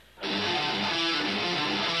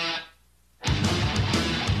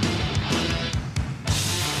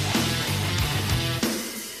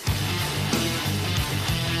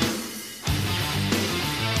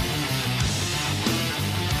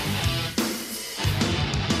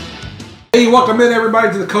Hey, welcome in everybody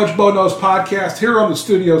to the Coach Bo Knows podcast here on the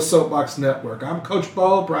Studio Soapbox Network. I'm Coach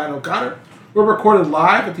Bo, Brian O'Connor. We're recorded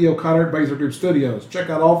live at the O'Connor Advisor Group Studios. Check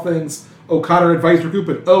out all things O'Connor Advisor Group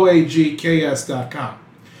at oagks.com.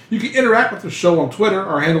 You can interact with the show on Twitter.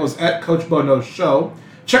 Our handle is at Coach Bo Knows Show.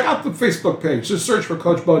 Check out the Facebook page. Just search for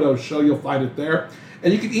Coach Bo Knows Show. You'll find it there.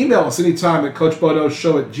 And you can email us anytime at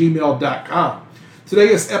coachboknowsshow@gmail.com. Today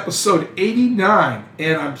is episode 89,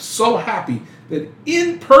 and I'm so happy that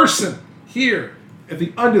in person here at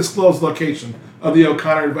the undisclosed location of the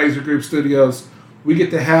O'Connor Advisor Group Studios, we get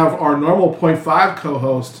to have our normal .5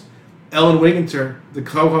 co-host, Ellen Winginter, the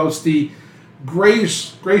co-host, the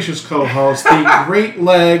gracious co-host, the great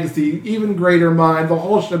legs, the even greater mind, the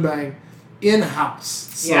whole shebang, in-house.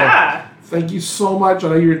 So, yeah. Thank you so much. I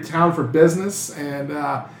know you're in town for business and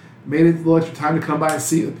made it a little extra time to come by and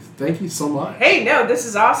see you. Thank you so much. Hey, no, this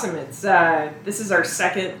is awesome. It's this is our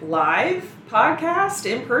second live podcast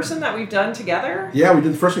in person that we've done together. Yeah, we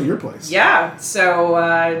did the first one at your place. Yeah,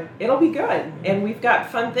 so it'll be good. And we've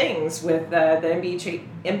got fun things with the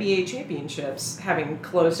NBA championships having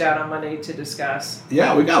closed out on Monday to discuss.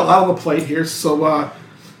 Yeah, we got a lot on the plate here, so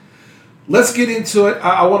let's get into it.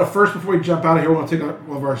 I want to first, before we jump out of here, I want to take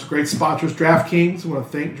one of our great sponsors, DraftKings. I want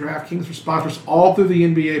to thank DraftKings for sponsors all through the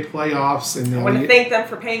NBA playoffs. And I want to thank them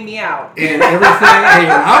for paying me out. And everything. Hey,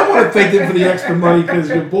 I want to thank them for the extra money because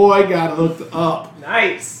your boy got hooked up.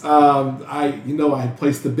 Nice. I had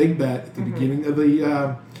placed the big bet at the beginning of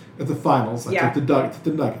the finals. I took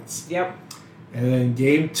the Nuggets. Yep. And then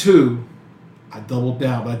game 2, I doubled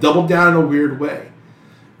down. But I doubled down in a weird way.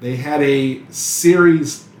 They had a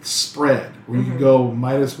series spread where you can go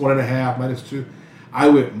 -1.5, -2. I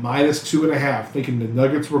went -2.5, thinking the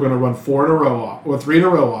Nuggets were going to run 3 in a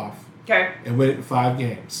row off. Okay. And win it in 5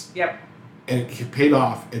 games. Yep. And it paid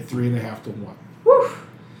off at 3.5 to 1. Whew.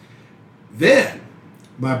 Then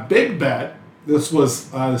my big bet. This was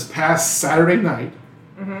this past Saturday night.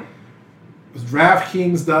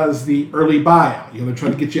 DraftKings does the early buyout. They're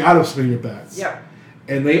trying to get you out of some of your bets. Yep.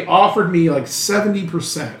 And they offered me like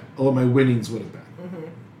 70% of what my winnings would have been.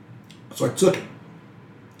 So I took it.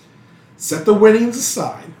 Set the winnings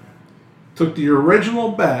aside. Took the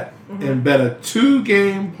original bet and bet a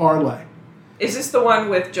 2-game parlay. Is this the one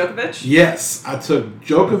with Djokovic? Yes. I took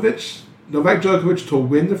Novak Djokovic to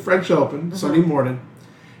win the French Open Sunday morning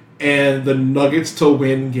and the Nuggets to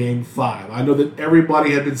win Game 5. I know that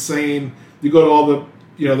everybody had been saying, you go to all the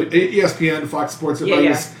ESPN, Fox Sports, everybody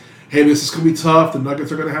was, hey, this is going to be tough. The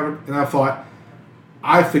Nuggets are going to have it. And I thought,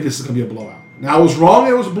 I think this is going to be a blowout. Now, I was wrong.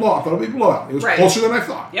 It was a blowout. I thought it would be a blowout. It was closer than I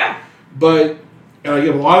thought. Yeah. But I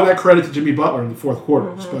give a lot of that credit to Jimmy Butler in the fourth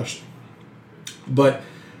quarter, especially. But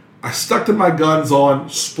I stuck to my guns on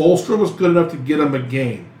Spoelstra was good enough to get him a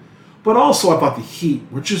game. But also, I thought the Heat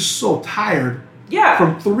were just so tired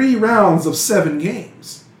from 3 rounds of 7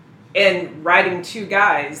 games. And riding 2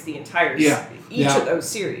 guys the entire each of those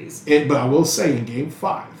series. But I will say, in Game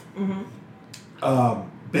 5,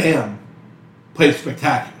 Bam played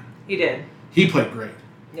spectacular. He did. He played great.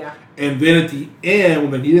 Yeah. And then at the end,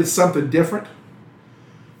 when they needed something different,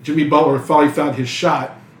 Jimmy Butler finally found his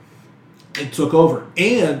shot and took over.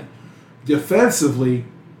 And defensively,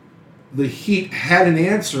 the Heat had an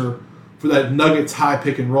answer for that Nuggets high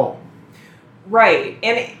pick and roll. Right.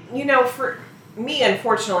 And, for me,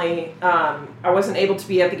 unfortunately, I wasn't able to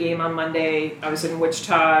be at the game on Monday. I was in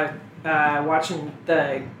Wichita watching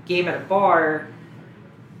the game at a bar,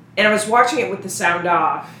 and I was watching it with the sound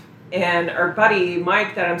off. And our buddy,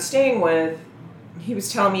 Mike, that I'm staying with, he was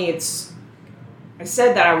telling me I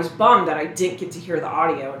said that I was bummed that I didn't get to hear the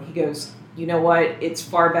audio. And he goes, you know what? It's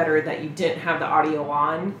far better that you didn't have the audio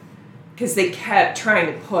on because they kept trying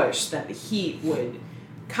to push that the Heat would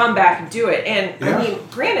come back and do it. And, I mean,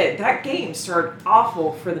 granted, that game started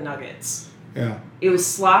awful for the Nuggets. Yeah. It was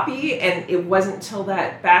sloppy, and it wasn't until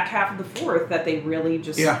that back half of the fourth that they really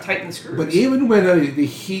just tightened the screws. But even when the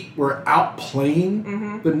Heat were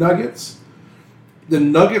outplaying the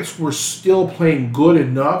Nuggets were still playing good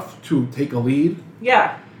enough to take a lead.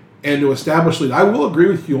 Yeah. And to establish lead. I will agree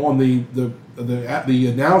with you on the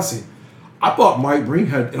announcing. I thought Mike Breen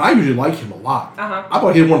had, and I usually like him a lot. I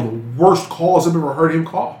thought he had one of the worst calls I've ever heard him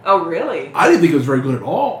call. Oh, really? I didn't think it was very good at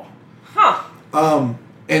all. Huh.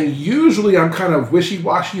 And usually I'm kind of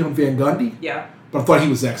wishy-washy on Van Gundy. Yeah. But I thought he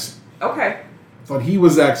was excellent. Okay. I thought he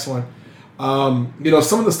was excellent. Some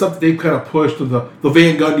of the stuff that they've kind of pushed with the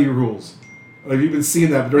Van Gundy rules. Have you been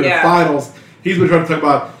seeing that during the finals? He's been trying to talk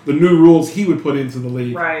about the new rules he would put into the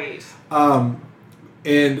league. Right.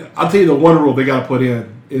 And I'll tell you the one rule they got to put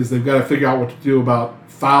in is they've got to figure out what to do about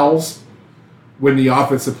fouls when the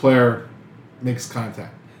offensive player makes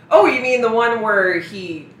contact. Oh, you mean the one where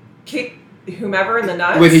he kicked whomever in the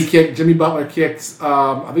nuts. When Jimmy Butler kicked,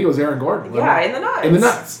 I think it was Aaron Gordon. Yeah, in the nuts. In the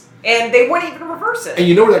nuts. And they wouldn't even reverse it. And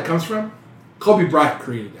you know where that comes from? Kobe Bryant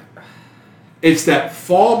created that. It's that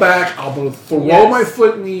fall back, I'm going to throw my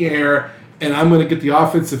foot in the air, and I'm going to get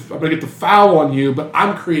I'm going to get the foul on you, but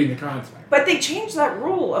I'm creating the contact. But they changed that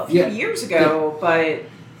rule a few years ago,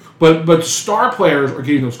 But star players are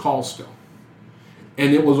getting those calls still.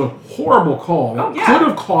 And it was a horrible call. It could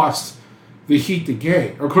have cost the Heat the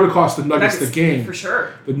game, or could have cost the Nuggets the game. For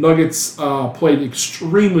sure. The Nuggets played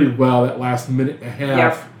extremely well that last minute and a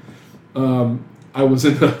half. Yep. I was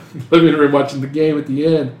in the living room watching the game at the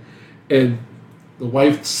end, and the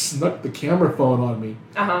wife snuck the camera phone on me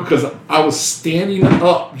because I was standing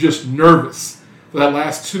up just nervous for that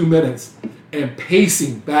last 2 minutes and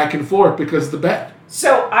pacing back and forth because of the bet.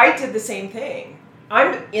 So I did the same thing.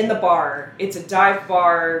 I'm in the bar. It's a dive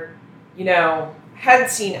bar. Hadn't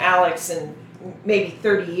seen Alex in maybe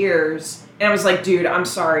 30 years. And I was like, dude, I'm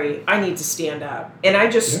sorry. I need to stand up. And I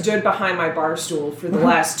just stood behind my bar stool for the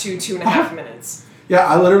last 2.5 minutes. Yeah,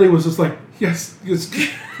 I literally was just like, yes.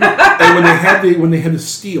 And when they had the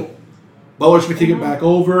steal, Butler's going to kick it back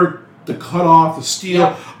over, the cutoff, the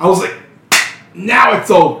steal. I was like, now it's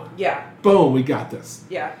over. Yeah. Boom, we got this.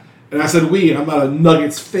 Yeah. And I said I'm not a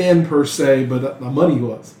Nuggets fan per se, but my money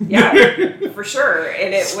was. Yeah, for sure.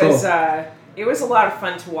 And it was a lot of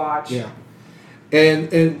fun to watch. Yeah.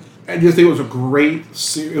 And I just think it was a great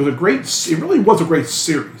series. It really was a great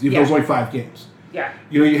series, even though it was only 5 games. Yeah.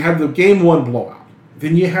 You have the game 1 blowout.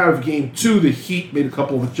 Then you have game 2, the Heat made a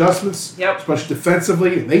couple of adjustments, especially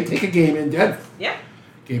defensively, and they take a game in Denver. Yeah.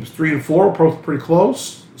 Games 3 and 4 were both pretty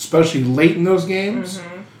close, especially late in those games.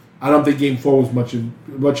 Mm-hmm. I don't think game 4 was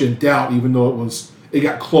much in doubt, even though it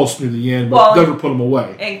got close near the end, but Denver put them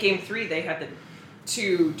away. And game 3, they had the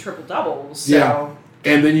 2 triple doubles. So. Yeah.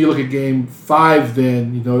 And then you look at game 5,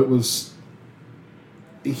 then, it was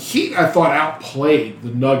the Heat, I thought, outplayed the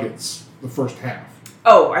Nuggets the first half.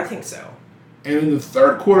 Oh, I think so. And in the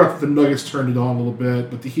third quarter, I thought the Nuggets turned it on a little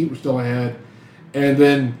bit, but the Heat were still ahead. And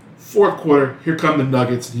then fourth quarter, here come the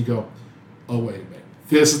Nuggets, and you go, oh, wait a minute.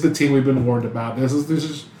 This is the team we've been warned about. This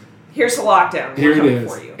is here's the lockdown. Here it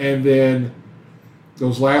is. For you. And then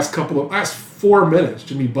those last 4 minutes,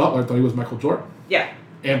 Jimmy Butler thought he was Michael Jordan. Yeah.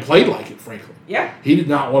 And played like it, frankly. Yeah. He did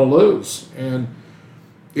not want to lose. And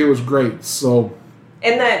it was great. So.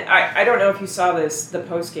 And then, I don't know if you saw this, the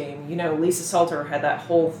post game. Lisa Salter had that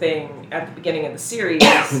whole thing at the beginning of the series,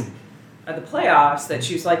 of the playoffs, that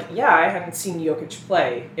she was like, yeah, I haven't seen Jokic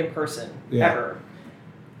play in person ever.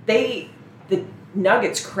 The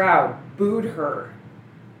Nuggets crowd booed her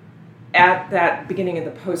at that beginning of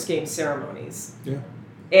the post-game ceremonies. Yeah.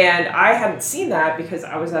 And I hadn't seen that because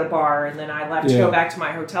I was at a bar, and then I left to go back to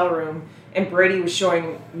my hotel room, and Brady was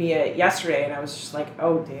showing me it yesterday, and I was just like,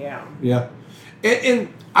 oh, damn. Yeah.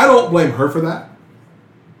 And I don't blame her for that.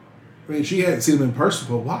 I mean, she hadn't seen them in person,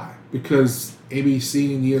 but why? Because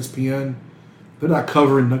ABC and ESPN, they're not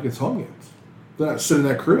covering Nuggets home games. They're not sending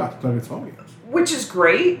that crew out to Nuggets home games. Which is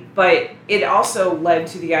great, but it also led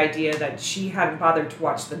to the idea that she hadn't bothered to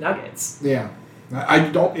watch the Nuggets. Yeah. I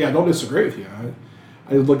don't disagree with you.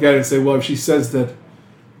 I look at it and say, well, if she says that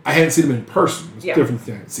I hadn't seen them in person, it's different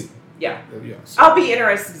than I hadn't seen them. Yeah. Yes. I'll be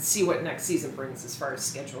interested to see what next season brings as far as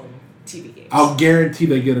scheduling TV games. I'll guarantee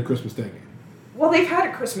they get a Christmas Day game. Well, they've had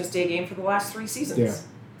a Christmas Day game for the last 3 seasons. Yeah.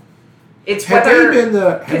 It's have they been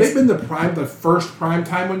the first prime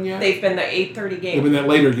time one yet? They've been the 8:30 game. They've been that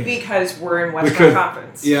later game. Because we're in Western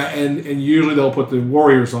Conference. Yeah, and usually they'll put the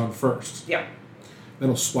Warriors on first. Yeah.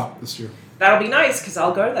 That'll swap this year. That'll be nice because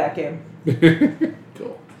I'll go to that game.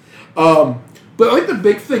 Cool. But I think the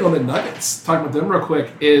big thing on the Nuggets, talking about them real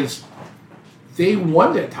quick, is they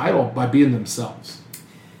won that title by being themselves.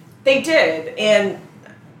 They did. And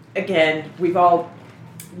again, we've all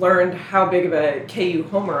learned how big of a KU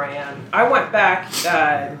homer I am. I went back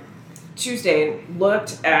Tuesday and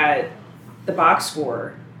looked at the box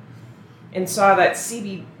score and saw that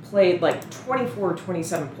CB played like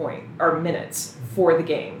 24-27 minutes for the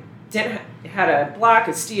game. Had a block,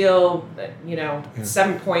 a steal,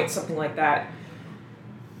 7 points, something like that.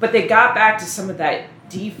 But they got back to some of that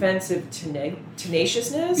defensive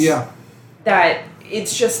tenaciousness. Yeah. That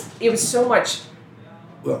it was so much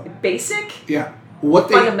basic. Yeah.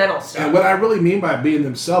 Fundamental stuff. And what I really mean by being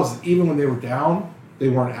themselves is even when they were down, they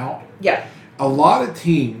weren't out. Yeah. A lot of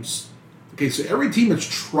teams, so every team that's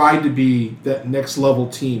tried to be that next level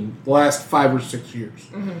team the last 5 or 6 years,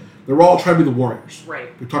 they're all trying to be the Warriors. Right.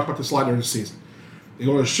 We talked about this a lot during the season. They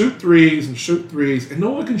go to shoot threes, and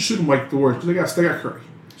no one can shoot them like the Warriors because they got Curry.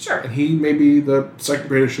 Sure. And he may be the second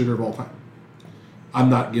greatest shooter of all time. I'm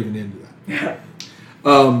not giving in to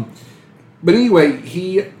that. But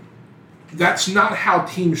anyway, that's not how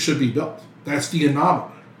teams should be built. That's the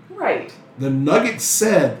anomaly. Right. The Nuggets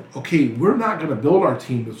said, okay, we're not going to build our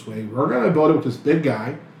team this way. We're going to build it with this big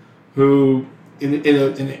guy who, in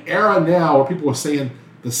an era now where people are saying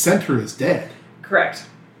the center is dead. Correct.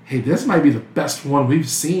 Hey, this might be the best one we've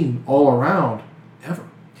seen all around ever.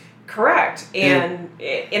 Correct. And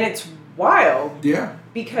it's wild. Yeah.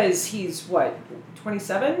 Because he's, what,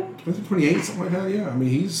 27? 28, something like that, yeah. I mean,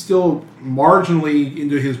 he's still marginally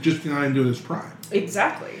into his prime.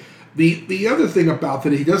 Exactly. The other thing about that,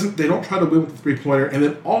 they don't try to win with the three-pointer, and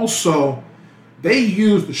then also they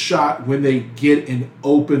use the shot when they get an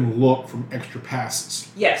open look from extra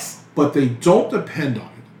passes. Yes. But they don't depend on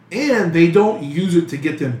it, and they don't use it to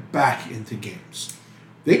get them back into games.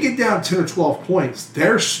 They get down 10 or 12 points,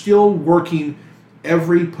 they're still working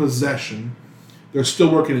every possession. They're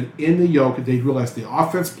still working it in the yoke, and they realize the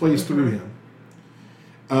offense plays through him.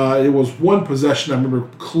 It was one possession I remember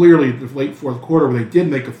clearly in the late fourth quarter where they did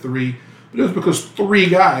make a three, but it was because three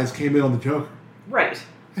guys came in on the Joker. Right.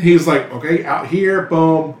 And he's like, okay, out here,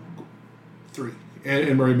 boom, three.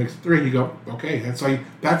 And Murray makes a three, and you go, okay,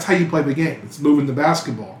 that's how you play the game. It's moving the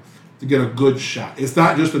basketball to get a good shot. It's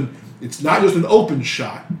not just an open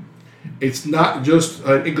shot. It's not just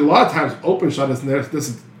a lot of times open shot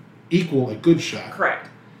doesn't equal a good shot. Correct.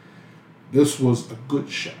 This was a good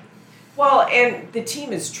shot. Well, and the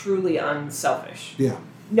team is truly unselfish. Yeah.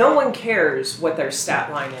 No one cares what their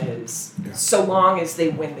stat line is so long as they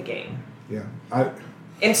win the game. Yeah.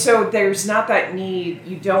 And so there's not that need,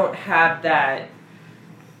 you don't have that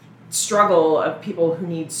struggle of people who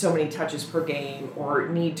need so many touches per game or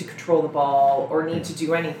need to control the ball or need to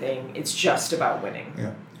do anything. It's just about winning.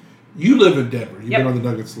 Yeah. You live in Denver. You've been Yep. on the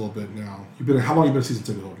Nuggets a little bit now. How long have you been a season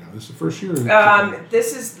ticket holder now? This is the first year?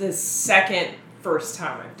 This is the first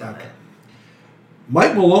time I've done it.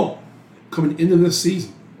 Mike Malone, coming into this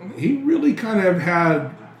season, he really kind of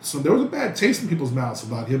had there was a bad taste in people's mouths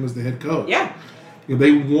about him as the head coach. Yeah.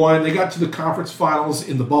 They got to the conference finals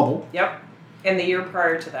in the bubble. Yep. And the year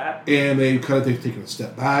prior to that. And they've taken a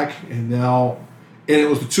step back, and it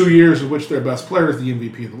was the 2 years in which their best player is the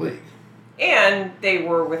MVP of the league. And they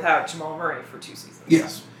were without Jamal Murray for 2 seasons.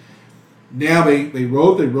 Yes. Now they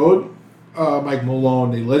rode Mike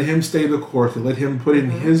Malone. They let him stay the course. They let him put in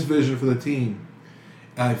his vision for the team.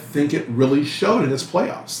 And I think it really showed in his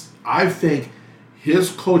playoffs. I think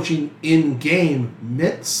his coaching in game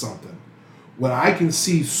meant something. What I can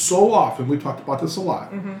see so often, we talked about this a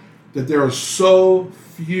lot, that there are so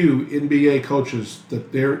few NBA coaches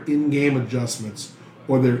that their in-game adjustments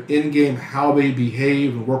or their in-game how they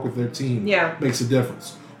behave and work with their team makes a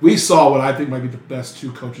difference. We saw what I think might be the best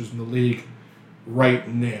two coaches in the league right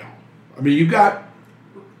now. I mean,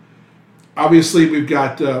 obviously we've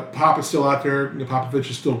got Papa still out there.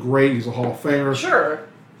 Popovich is still great. He's a Hall of Famer. Sure.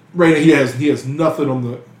 Right now he has nothing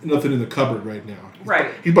in the cupboard right now.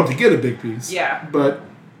 He's about to get a big piece. Yeah. But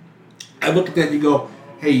I look at that and you go,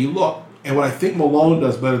 hey, you look, and what I think Malone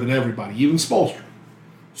does better than everybody, even Spoelstra.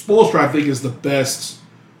 Spoelstra, I think, is the best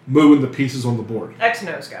moving the pieces on the board. X and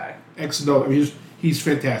O's guy. X and O. I mean, he's a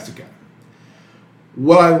fantastic guy.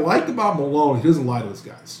 What I like about Malone, he doesn't lie to his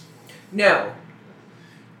guys. No.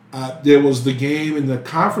 There was the game in the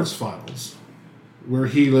conference finals where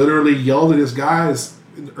he literally yelled at his guys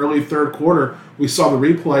in the early third quarter. We saw the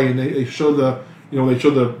replay, and they showed the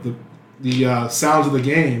sounds of the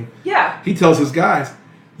game. Yeah. He tells his guys,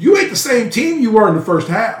 "You ain't the same team you were in the first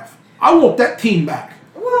half. I want that team back."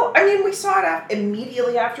 Well, I mean, we saw it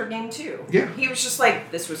immediately after game 2. Yeah. He was just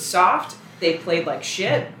like, this was soft. They played like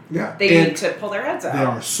shit. Yeah. They need to pull their heads out. There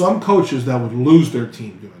are some coaches that would lose their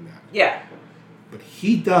team doing that. Yeah. But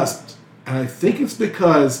he doesn't. And I think it's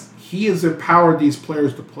because he has empowered these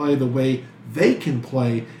players to play the way they can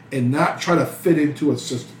play and not try to fit into a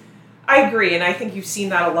system. I agree, and I think you've seen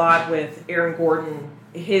that a lot with Aaron Gordon,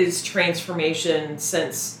 his transformation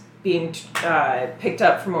since being picked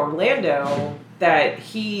up from Orlando, that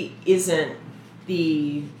he isn't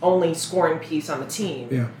the only scoring piece on the team.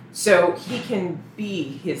 Yeah. So he can be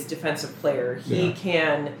his defensive player. He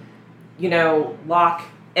can, lock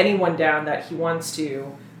anyone down that he wants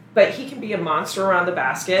to, but he can be a monster around the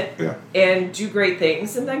basket and do great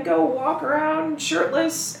things and then go walk around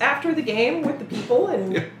shirtless after the game with the people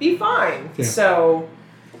and be fine. Yeah. So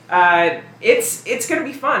it's going to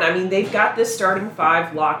be fun. I mean, they've got this starting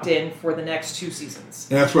 5 locked in for the next 2 seasons.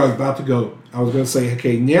 And that's where I was about to go. I was going to say,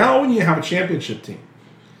 okay, now when you have a championship team,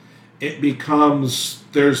 it becomes,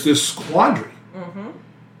 there's this quandary. Mm-hmm.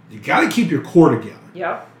 You got to keep your core together.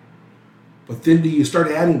 Yep. But then do you start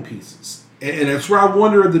adding pieces? And that's where I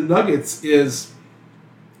wonder the Nuggets is,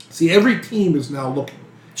 see, every team is now looking.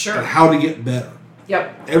 Sure. and how to get better.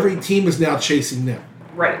 Yep. Every team is now chasing them.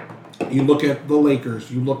 Right. You look at the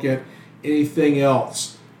Lakers. You look at anything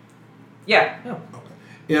else. Yeah. No.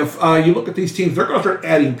 If you look at these teams, they're going to start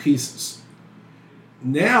adding pieces.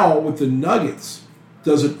 Now, with the Nuggets,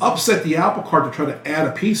 does it upset the apple cart to try to add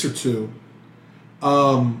a piece or two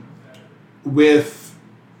with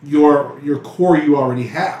your core you already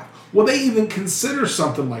have? Will they even consider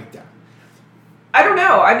something like that? I don't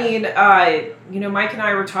know. I mean, Mike and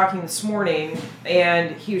I were talking this morning,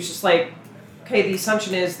 and he was just like, okay, the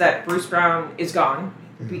assumption is that Bruce Brown is gone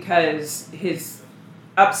because his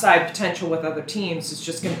upside potential with other teams is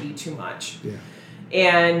just going to be too much. Yeah.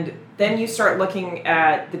 And then you start looking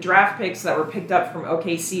at the draft picks that were picked up from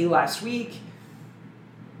OKC last week.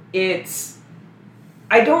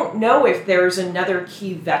 I don't know if there's another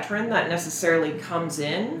key veteran that necessarily comes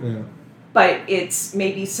in. Yeah. But it's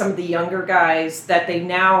maybe some of the younger guys that they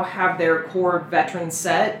now have their core veteran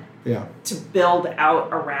set to build out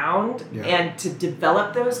around and to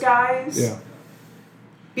develop those guys. Yeah.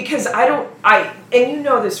 Because and you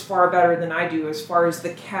know this far better than I do as far as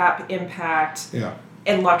the cap impact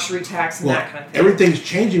and luxury tax and that kind of thing. Everything's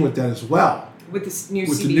changing with that as well. With this new CBA.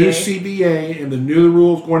 With the new CBA and the new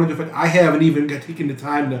rules going into effect. I haven't even taken the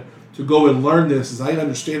time to go and learn this, as I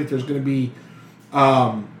understand that there's going to be...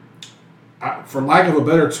 for lack of a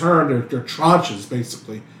better term, they're tranches,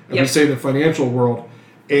 basically, as we say in the financial world.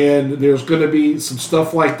 And there's going to be some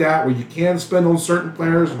stuff like that where you can spend on certain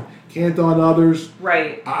players and can't on others.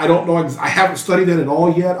 Right. I don't know. I haven't studied that at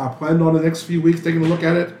all yet. I plan on the next few weeks taking a look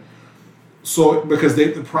at it. So, because the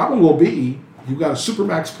problem will be, you've got a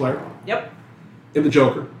Supermax player. Yep. In the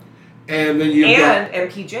Joker. And then you've got... And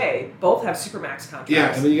MPJ both have Supermax contracts.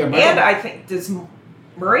 Yeah, and then you got... And I think, does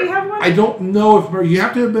Murray have one? I don't know if Murray... You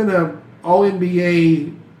have to have been a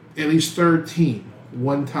All-NBA at least third team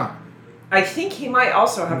one time. I think he might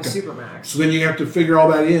also have a Supermax. So then you have to figure all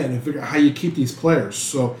that in and figure out how you keep these players.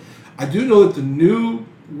 So I do know that the new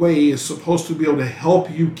way is supposed to be able to help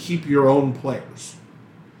you keep your own players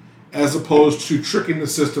as opposed to tricking the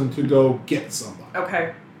system to go get somebody.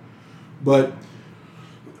 Okay. But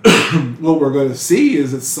what we're going to see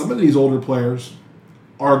is that some of these older players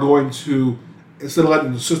are going to, instead of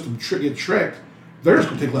letting the system get tricked, they're just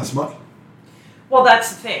going to take less money. Well,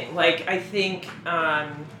 that's the thing. Like, I think,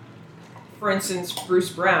 for instance, Bruce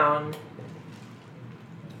Brown,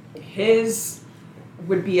 his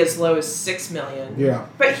would be as low as $6 million. Yeah.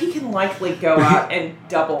 But he can likely go out and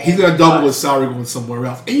double. He's going to double his salary going somewhere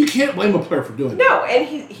else. And you can't blame a player for doing that. No, and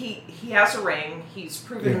he has a ring. He's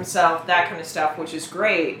proven himself, that kind of stuff, which is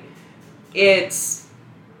great. It's...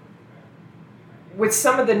 With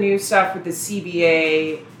some of the new stuff with the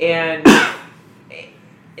CBA and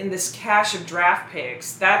in this cache of draft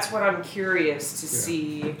picks, that's what I'm curious to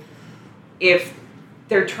see if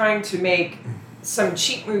they're trying to make some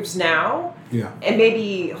cheap moves now and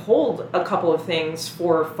maybe hold a couple of things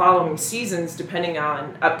for following seasons depending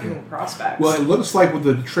on upcoming prospects. Well, it looks like with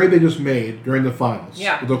the trade they just made during the finals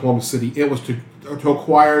with Oklahoma City, it was to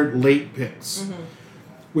acquire late picks,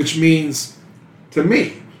 which means, to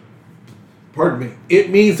me, it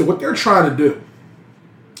means that what they're trying to do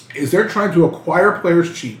is they're trying to acquire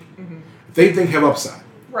players cheap they think have upside.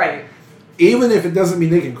 Right. Even if it doesn't mean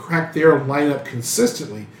they can crack their lineup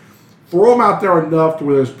consistently, throw them out there enough to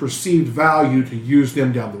where there's perceived value to use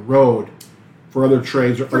them down the road for other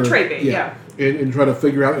trades. For trade bait, and try to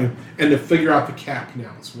figure out, and to figure out the cap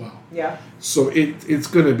now as well. Yeah. So it's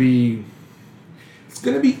going to be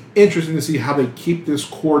interesting to see how they keep this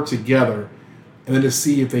core together, and then to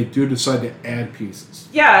see if they do decide to add pieces.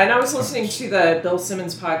 Yeah, and I was listening to the Bill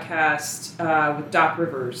Simmons podcast with Doc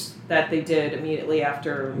Rivers that they did immediately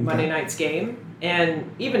after Monday night's game. And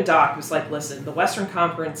even Doc was like, listen, the Western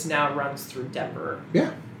Conference now runs through Denver.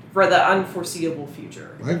 Yeah. For the unforeseeable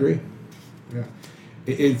future. I agree. Yeah.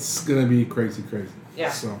 It's going to be crazy. Yeah.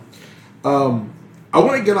 So, I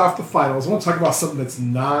want to get off the finals. I want to talk about something that's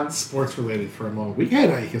non-sports related for a moment. We had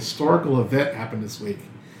a historical event happen this week.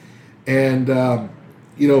 And,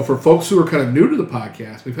 for folks who are kind of new to the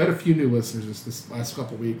podcast, we've had a few new listeners this last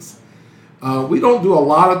couple of weeks. We don't do a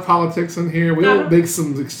lot of politics in here. We don't make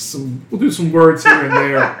we'll do some words here and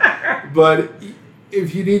there. But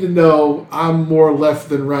if you need to know, I'm more left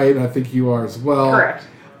than right, and I think you are as well. Correct.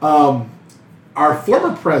 Our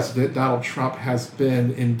former president, Donald Trump, has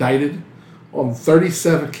been indicted on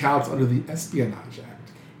 37 counts under the Espionage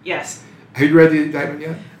Act. Yes. Have you read the indictment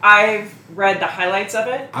yet? I've read the highlights of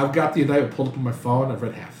it. I've got the indictment pulled up on my phone. I've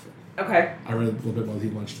read half of it. Okay. I read a little bit while I was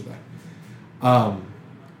eating lunch today.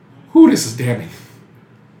 This is damning.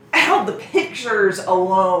 Hell, the pictures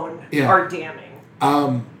alone are damning.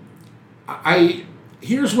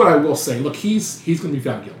 here's what I will say. Look, he's going to be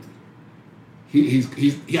found guilty.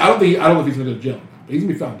 I don't know if he's going to go to jail or not, but he's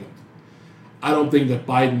going to be found guilty. I don't think that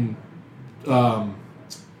Biden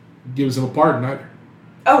gives him a pardon either.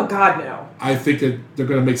 Oh God, no. I think that they're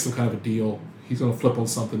going to make some kind of a deal. He's going to flip on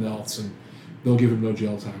something else, and they'll give him no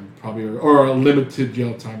jail time, probably, or a limited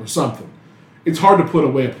jail time or something. It's hard to put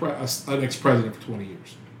away an ex-president for 20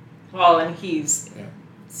 years. Well, and he's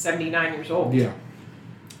 79 years old. Yeah.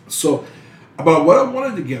 So, but what I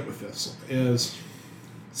wanted to get with this is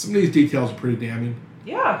some of these details are pretty damning.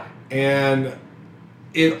 Yeah. And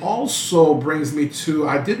it also brings me to,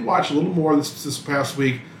 I did watch a little more this past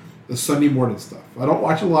week, the Sunday morning stuff. I don't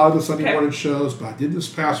watch a lot of the Sunday morning shows, but I did this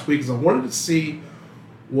past week because I wanted to see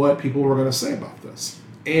what people were going to say about this.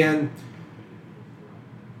 And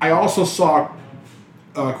I also saw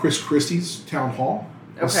Chris Christie's town hall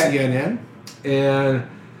on CNN, and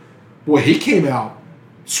boy, he came out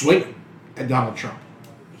swinging at Donald Trump.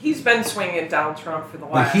 He's been swinging at Donald Trump for the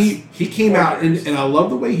last. He came out, and I love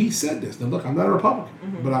the way he said this. Now, look, I'm not a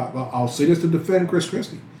Republican, but I'll say this to defend Chris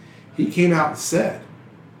Christie. He came out and said,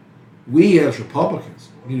 "We as Republicans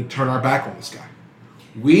need to turn our back on this guy.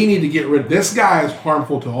 We need to get rid of this guy. Is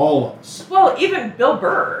harmful to all of us." Well, even Bill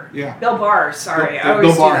Burr. Yeah. Bill Barr. Sorry, I always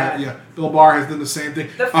Bill Barr. do that. Yeah, Bill Barr has done the same thing.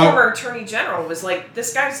 The former Attorney General was like,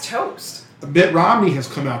 "This guy's toast." Mitt Romney has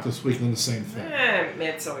come out this week and done the same thing.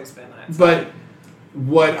 Mitt's always been that. But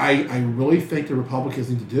what I really think the Republicans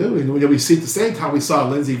need to do, and we see at the same time, we saw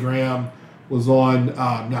Lindsey Graham was on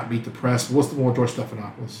not Meet the Press. But what's the one with George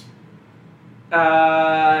Stephanopoulos?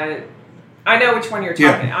 I know which one you're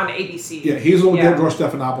talking on ABC. Yeah, he was on with George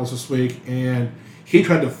Stephanopoulos this week, and he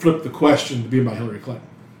tried to flip the question to be about Hillary Clinton,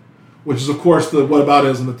 which is, of course, the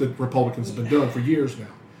whataboutism that the Republicans have been doing for years now.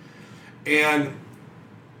 And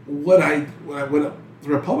what the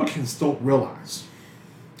Republicans don't realize,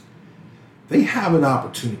 they have an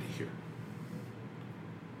opportunity here.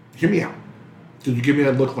 Hear me out. Did you give me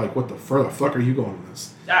that look like, what the fuck are you going with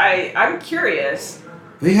this? I'm curious.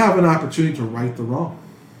 They have an opportunity to right the wrong.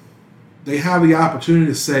 They have the opportunity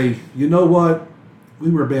to say, you know what?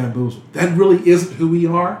 We were bamboozled. That really isn't who we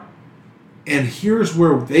are. And here's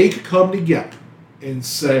where they could come together and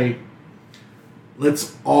say,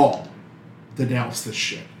 let's all denounce this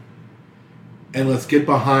shit. And let's get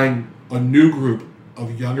behind a new group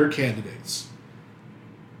of younger candidates.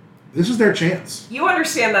 This is their chance. You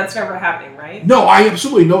understand that's never happening, right? No, I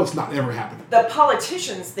absolutely know it's not ever happening. The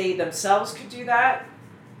politicians, they themselves could do that.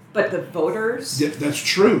 But the voters... That's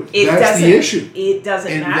true. That's the issue. It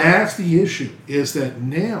doesn't matter. And that's the issue, is that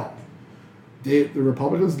now the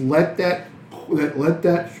Republicans let that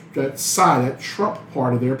side, that Trump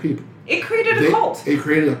part of their people. It created a cult. It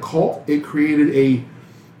created a cult. It created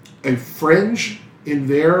a fringe in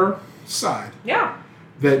their side. Yeah.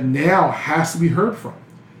 That now has to be heard from.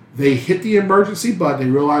 They hit the emergency button.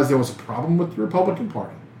 They realized there was a problem with the Republican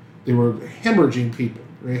Party. They were hemorrhaging people.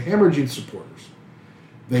 They were hemorrhaging supporters.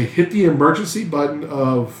 They hit the emergency button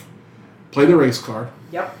of play the race card.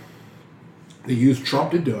 Yep. They used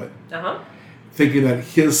Trump to do it. Uh-huh. Thinking that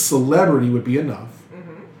his celebrity would be enough.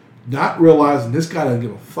 Mm-hmm. Not realizing this guy doesn't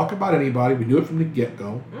give a fuck about anybody. We knew it from the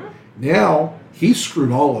get-go. Mm-hmm. Now, he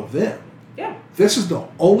screwed all of them. Yeah. This is the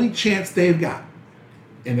only chance they've got.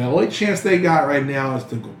 And the only chance they got right now is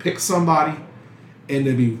to go pick somebody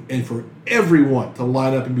and for everyone to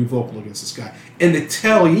line up and be vocal against this guy. And to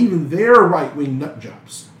tell even their right-wing nut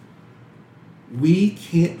jobs, we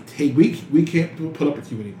can't put up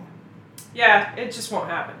with you anymore. Yeah, it just won't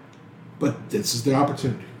happen. But this is their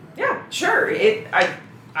opportunity. Yeah, sure.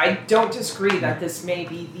 I don't disagree that this may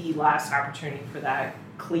be the last opportunity for that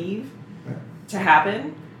cleave to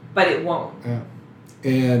happen, but it won't. Yeah.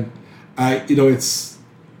 And I think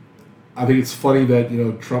it's funny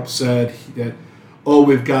that Trump said that,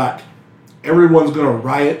 everyone's going to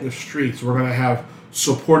riot in the streets. We're going to have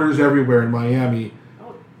supporters everywhere in Miami.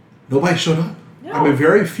 Oh. Nobody showed up. No. I mean,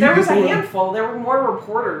 very few. There was a handful. There were more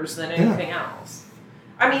reporters than anything else.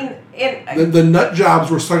 I mean, and the nut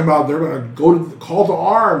jobs were talking about they're going to go to the call to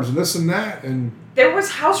arms and this and that, and there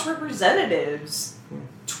was House representatives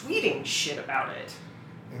tweeting shit about it.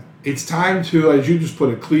 It's time to, as you just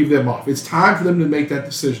put it, cleave them off. It's time for them to make that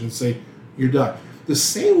decision and say, you're done. The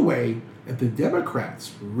same way that the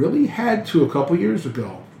Democrats really had to, a couple years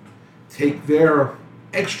ago, take their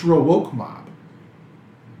extra woke mob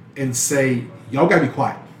and say, y'all got to be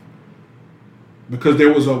quiet. Because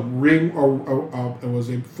there was there was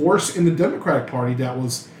a force in the Democratic Party that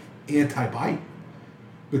was anti-Biden.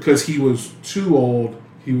 Because he was too old,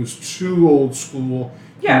 he was too old school,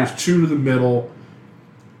 he was too to the middle.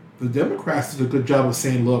 The Democrats did a good job of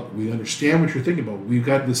saying, look, we understand what you're thinking about. We've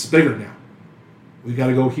got this bigger now. We got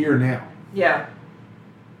to go here now. Yeah.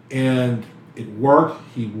 And it worked.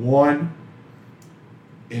 He won.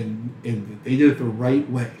 And they did it the right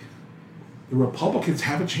way. The Republicans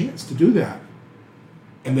have a chance to do that.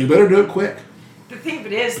 And they better do it quick. The thing of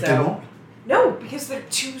it is, But they though, won't. no, because they're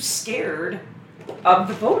too scared of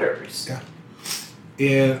the voters. Yeah.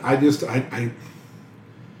 And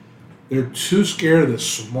they're too scared of the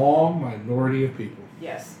small minority of people.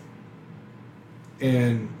 Yes.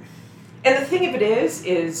 And the thing of it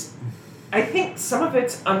is I think some of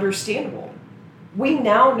it's understandable. We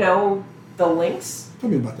now know the links tell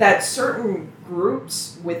me about that. that certain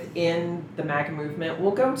groups within the MAGA movement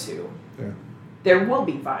will go to. Yeah. There will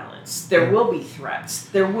be violence. There will be threats.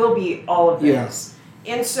 There will be all of this.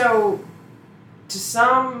 Yeah. And so, to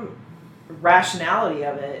some rationality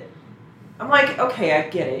of it, I'm like, okay, I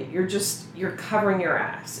get it. You're covering your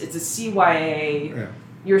ass. It's a CYA. Yeah.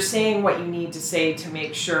 You're saying what you need to say to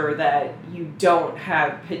make sure that you don't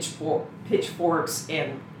have pitchforks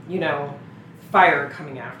and, fire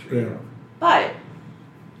coming after you. But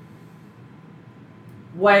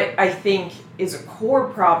what I think is a core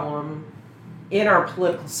problem in our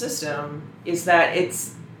political system is that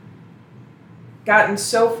it's gotten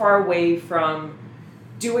so far away from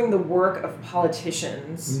doing the work of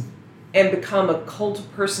politicians and become a cult of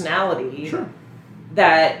personality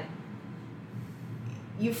that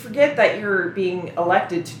you forget that you're being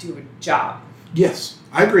elected to do a job. Yes,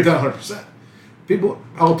 I agree with that 100%.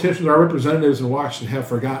 Politicians, our representatives in Washington have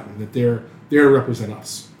forgotten that they're there to represent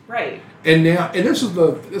us. Right. And now, and this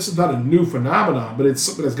is not a new phenomenon, but it's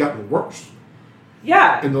something that's gotten worse.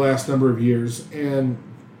 Yeah. In the last number of years, and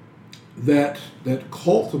that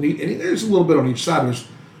cult, and there's a little bit on each side. There's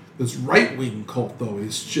this right-wing cult, though,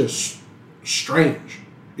 is just strange.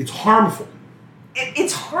 It's harmful.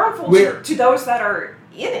 It's harmful to those that are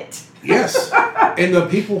in it. Yes. And the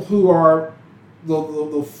people who are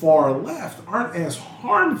the far left aren't as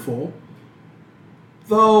harmful,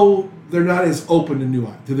 though they're not as open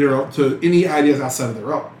to any ideas outside of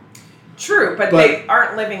their own. True, but they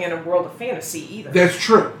aren't living in a world of fantasy either. That's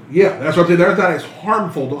true. Yeah, that's what they're not as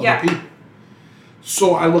harmful to other people.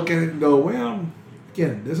 So I look at it and go, well,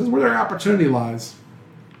 again, this is where their opportunity lies.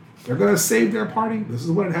 They're going to save their party. This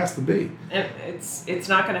is what it has to be. And it's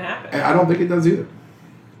not going to happen. And I don't think it does either.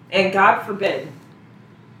 And God forbid,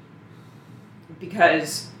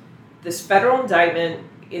 because this federal indictment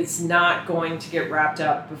is not going to get wrapped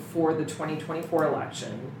up before the 2024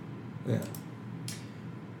 election. Yeah.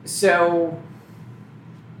 So,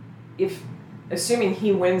 assuming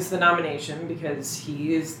he wins the nomination because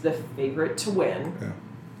he is the favorite to win,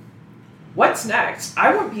 what's next?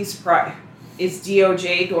 I wouldn't be surprised. Is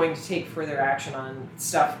DOJ going to take further action on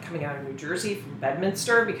stuff coming out of New Jersey from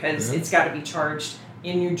Bedminster? Because it's got to be charged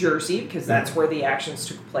in New Jersey because that's where the actions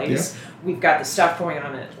took place. Yeah. We've got the stuff going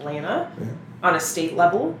on in Atlanta on a state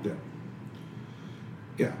level. Yeah.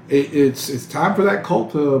 Yeah. It's time for that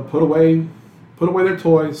cult to put away their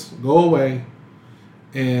toys, go away,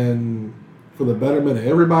 and for the betterment of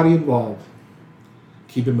everybody involved,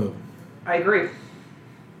 keep it moving. I agree.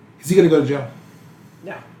 Is he going to go to jail?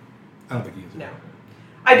 No. I don't think he is. No.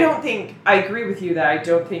 I agree with you that I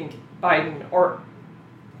don't think Biden or,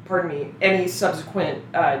 any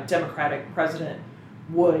subsequent Democratic president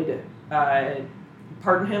would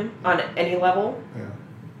pardon him on any level. Yeah.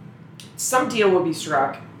 Some deal will be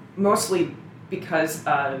struck, mostly because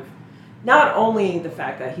of not only the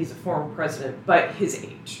fact that he's a former president, but his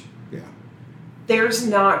age. Yeah. There's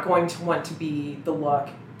not going to want to be the look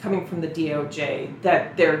coming from the DOJ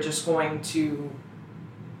that they're just going to,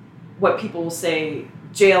 what people will say,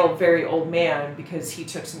 jail a very old man because he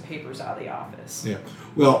took some papers out of the office. Yeah.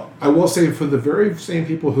 Well, I will say for the very same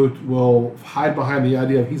people who will hide behind the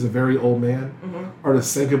idea of he's a very old man are the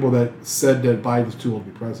same people that said that Biden's too old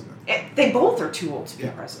to be president. They both are too old to be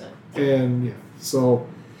president. And so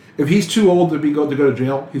if he's too old to go to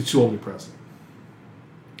jail, he's too old to be president.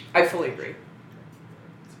 I fully agree.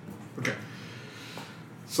 Okay.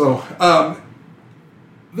 So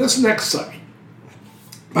this next subject,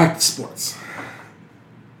 back to sports.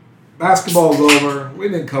 Basketball is over. We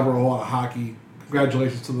didn't cover a lot of hockey.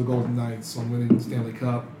 Congratulations to the Golden Knights on winning the Stanley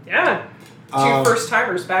Cup. Yeah. Two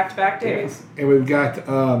first-timers back-to-back days. And we've got,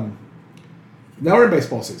 now we're in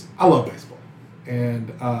baseball season. I love baseball.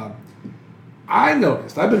 And I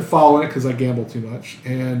noticed, I've been following it because I gamble too much.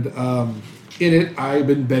 And in it, I've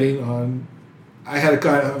been betting on, I had a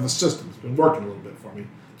kind of a system that's been working a little bit for me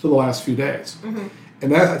for the last few days. Mm-hmm.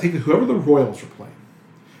 And that's, I think, whoever the Royals are playing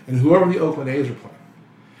and whoever the Oakland A's are playing.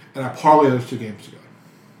 And I parlay those two games together.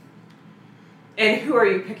 And who are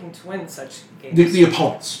you picking to win such games? The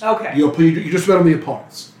opponents. Okay. You just bet on the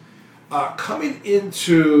opponents. Coming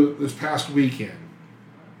into this past weekend,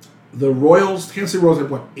 the Kansas City Royals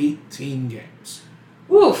have won 18 games.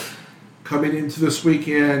 Oof. Coming into this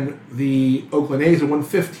weekend, the Oakland A's have won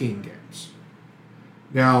 15 games.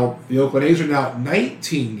 Now, the Oakland A's are now at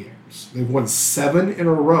 19 games. They've won 7 in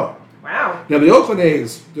a row. Wow. Now, the Oakland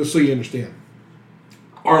A's, just so you understand,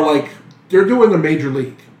 are they're doing the major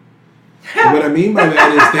league. And what I mean by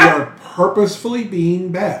that is they are purposefully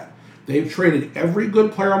being bad. They've traded every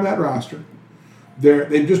good player on that roster.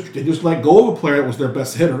 They just let go of a player that was their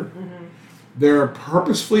best hitter. Mm-hmm. They're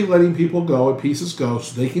purposefully letting people go and pieces go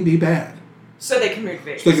so they can be bad. So they can move to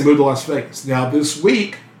Vegas. So they can move to Las Vegas. Now, this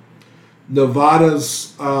week,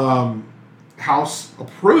 Nevada's House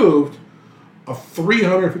approved a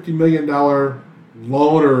 $350 million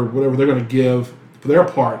loan or whatever they're going to give for their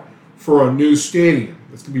part for a new stadium.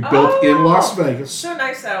 It's going to be built in Las Vegas. So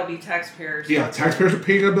nice that'll be taxpayers. Yeah, taxpayers are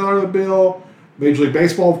paying a bill of the bill. Major League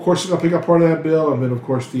Baseball, of course, is going to pick up part of that bill. And then, of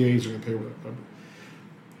course, the A's are going to pay for that.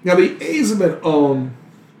 Now, the A's have been owned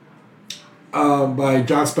by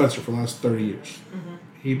John Spencer for the last 30 years. Mm-hmm.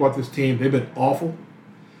 He bought this team. They've been awful.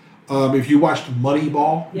 If you watched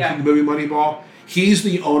Moneyball, you seen the movie Moneyball, he's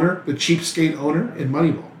the owner, the cheapskate owner in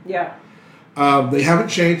Moneyball. Yeah. They haven't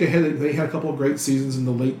changed. They had a couple of great seasons in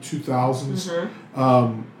the late 2000s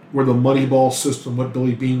where the Moneyball system, what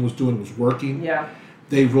Billy Beane was doing, was working. Yeah.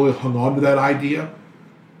 They really hung on to that idea.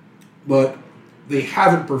 But they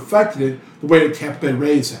haven't perfected it the way the Tampa Bay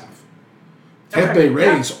Rays have. Tampa Bay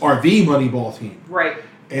Rays are the Moneyball team. Right.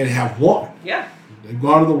 And have won. Yeah. They've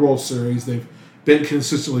gone to the World Series. They've been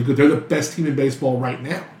consistently good. They're the best team in baseball right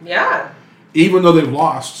now. Yeah. Even though they've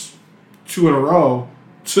lost 2 in a row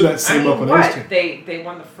to that same Oakland A's team. They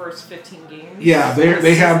won the first 15 games. Yeah,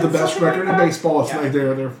 they have the best record in baseball. It's like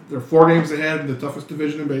they're 4 games ahead in the toughest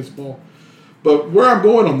division in baseball. But where I'm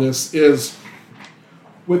going on this is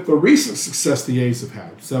with the recent success the A's have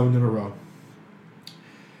had, 7 in a row,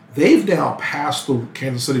 they've now passed the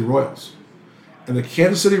Kansas City Royals. And the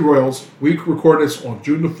Kansas City Royals, we recorded this on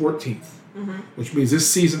June the 14th, which means this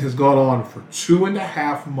season has gone on for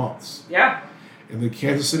 2.5 months. Yeah. And the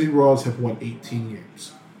Kansas City Royals have won 18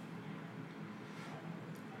 games.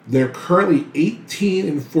 They're currently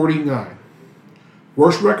 18-49.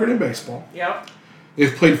 Worst record in baseball. Yep.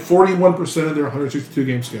 They've played 41% of their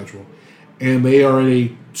 162-game schedule. And they are at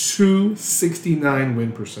a .269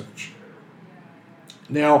 win percentage.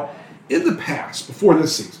 Now, in the past, before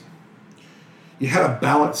this season, you had a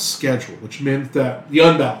balanced schedule, which meant that the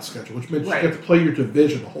unbalanced schedule, which meant you had to play your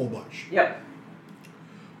division a whole bunch. Yep.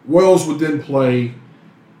 Royals would then play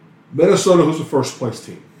Minnesota, who's the first place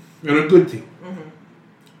team, and a good team. Mm-hmm.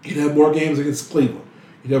 You'd have more games against Cleveland.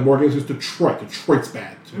 You'd have more games against Detroit. Detroit's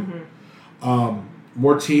bad, too. Mm-hmm.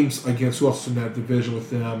 More teams against who else is in that division with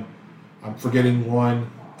them? I'm forgetting one.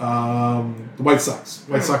 The White Sox.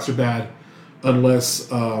 The White Sox are bad unless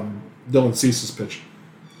Dylan Cease is pitching.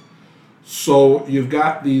 So you've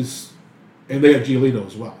got these, and they have Giolito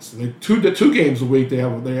as well. So they two games a week they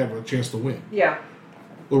have a chance to win. Yeah.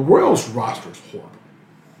 The Royals roster is horrible.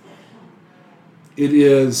 It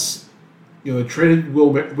is, they traded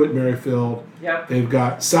Whit Merrifield. Yep. They've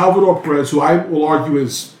got Salvador Perez, who I will argue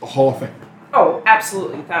is a Hall of Famer. Oh,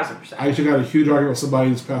 absolutely, 1,000%. I actually got a huge argument with somebody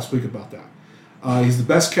this past week about that. He's the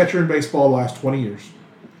best catcher in baseball the last 20 years.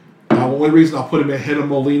 The only reason I'll put him ahead of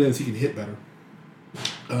Molina is he can hit better.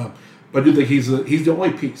 But I do think he's the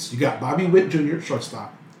only piece. You got Bobby Witt Jr. at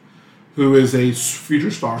shortstop, who is a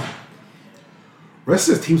future star. The rest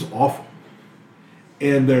of this team's awful.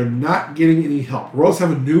 And they're not getting any help. Royals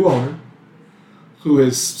have a new owner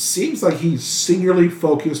who seems like he's singularly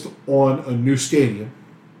focused on a new stadium.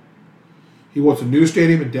 He wants a new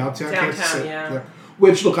stadium in downtown Kansas City. Yeah.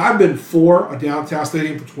 Which, look, I've been for a downtown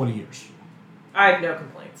stadium for 20 years. I have no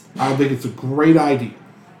complaints. I think it's a great idea.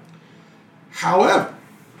 However,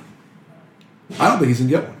 I don't think he's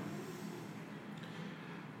going to get one.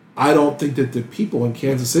 I don't think that the people in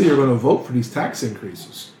Kansas City are going to vote for these tax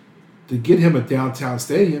increases to get him a downtown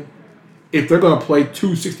stadium if they're going to play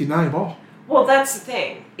 .269 ball. Well, that's the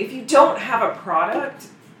thing. If you don't have a product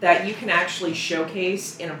that you can actually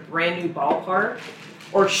showcase in a brand new ballpark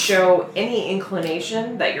or show any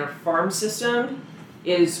inclination that your farm system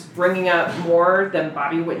is bringing up more than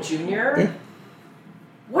Bobby Witt Jr.,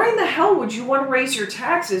 why in the hell would you want to raise your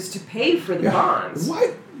taxes to pay for the bonds?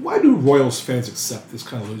 Why do Royals fans accept this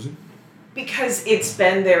kind of losing? Because it's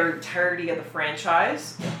been their entirety of the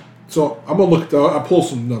franchise. So I'm going to I pulled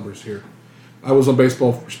some numbers here. I was on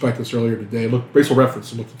Baseball Prospectus earlier today. Baseball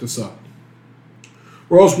Reference and looked this up.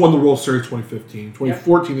 Royals won the World Series 2015.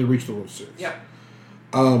 2014, they reached the World Series. Yep.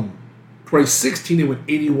 2016, they went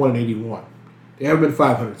 81-81. They haven't been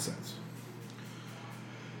 500 since.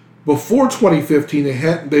 Before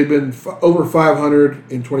 2015, they'd been over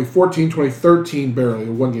 500 in 2014, 2013, barely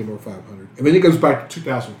one game over 500, and then it goes back to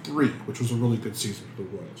 2003, which was a really good season for the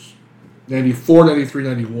Royals. 94, 93,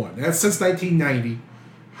 91. That's since 1990.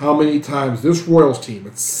 How many times this Royals team,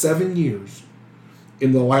 it's 7 years,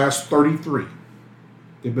 in the last 33,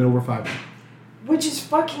 they've been over 500. Which is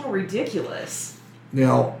fucking ridiculous.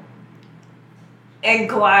 Now, and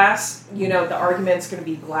Glass, the argument's going to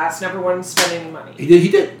be Glass never wanted to spend any money. He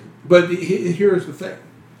did. But here's the thing.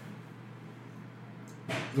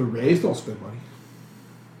 The Rays don't spend money.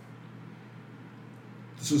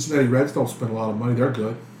 The Cincinnati Reds don't spend a lot of money. They're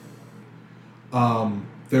good.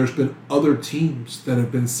 There's been other teams that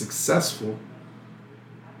have been successful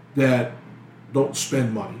that don't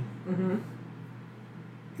spend money. Mm-hmm.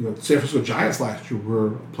 The San Francisco Giants last year were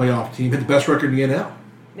a playoff team, had the best record in the NL.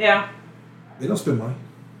 Yeah. They don't spend money.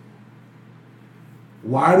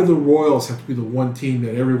 Why do the Royals have to be the one team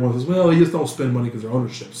that everyone says, well, they just don't spend money because their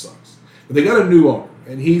ownership sucks? But they got a new owner,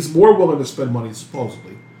 and he's more willing to spend money,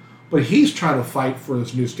 supposedly. But he's trying to fight for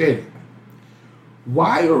this new stadium.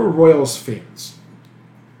 Why are Royals fans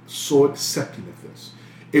so accepting of this?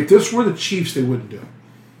 If this were the Chiefs, they wouldn't do it.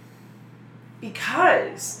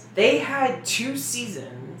 Because they had 2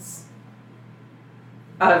 seasons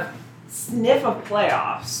of sniff of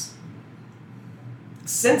playoffs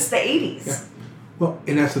since the 80s. Yeah. Well,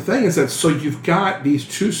 and that's the thing is that so you've got these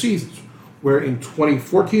 2 seasons where in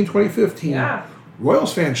 2014, 2015,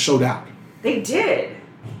 Royals fans showed out. They did.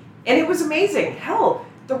 And it was amazing. Hell,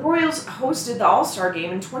 the Royals hosted the All-Star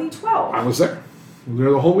game in 2012. I was there. I was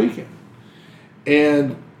there the whole weekend.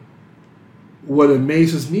 And what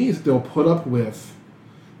amazes me is that they'll put up with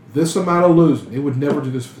this amount of losing. They would never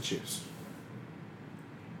do this for the Chiefs.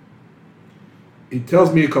 It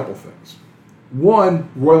tells me a couple things.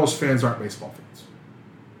 One, Royals fans aren't baseball fans.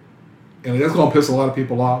 And that's going to piss a lot of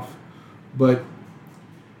people off. But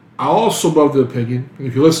I also love the opinion, and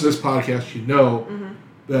if you listen to this podcast, you know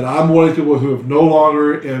that I'm one of the people who have no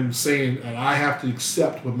longer am saying that I have to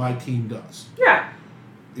accept what my team does. Yeah.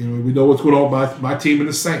 We know what's going on with my team and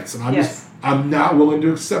the Saints, and I'm not willing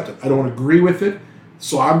to accept it. I don't agree with it,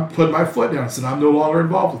 so I'm putting my foot down and saying I'm no longer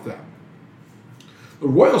involved with that. The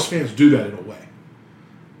Royals fans do that in a way.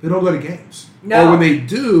 They don't go to games. No. Or when they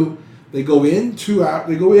do, they go in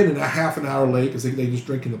a half an hour late because they just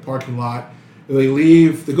drink in the parking lot. And they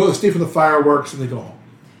leave. They stay for the fireworks and they go home.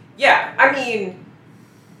 Yeah, I mean,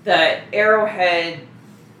 the Arrowhead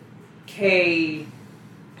K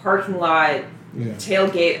parking lot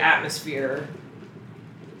tailgate atmosphere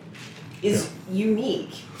is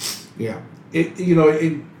unique. Yeah,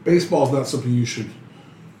 baseball is not something you should.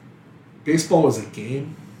 Baseball is a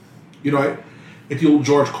game. At the old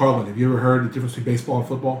George Carlin, have you ever heard the difference between baseball and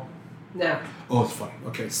football? No. Oh, it's funny.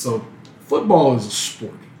 Okay, so football is a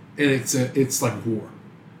sport, and it's like war.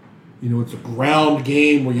 It's a ground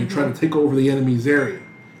game where you're trying to take over the enemy's area.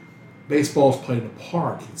 Baseball is played in a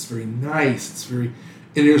park. It's very nice. And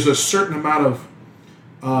there's a certain amount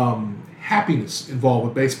of happiness involved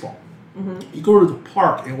with baseball. Mm-hmm. You go to the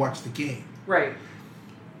park and watch the game. Right.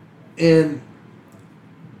 And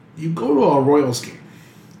you go to a Royals game.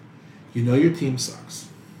 Your team sucks.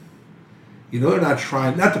 They're not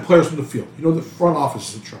trying, not the players from the field. The front office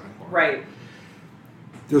isn't trying hard. Right.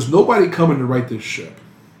 There's nobody coming to right this ship.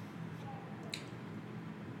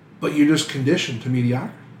 But you're just conditioned to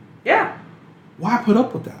mediocrity. Yeah. Why put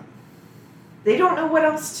up with that? They don't know what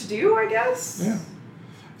else to do, I guess. Yeah.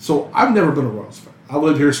 So I've never been a Royals fan. I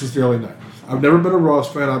lived here since the early 90s. I've never been a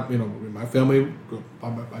Royals fan. My family,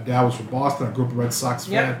 my dad was from Boston. I grew up a Red Sox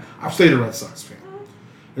fan. Yep. I've stayed a Red Sox fan.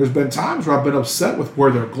 There's been times where I've been upset with where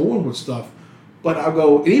they're going with stuff. But I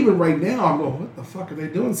go, even right now, I'm going, what the fuck are they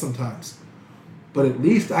doing sometimes? But at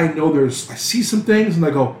least I know I see some things and I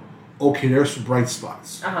go, okay, there's some bright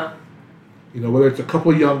spots. Uh-huh. Whether it's a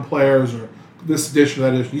couple of young players or this edition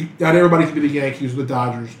or that edition. Not everybody can be the Yankees or the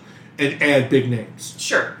Dodgers and add big names.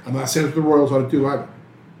 Sure. I'm not saying that the Royals ought to do either.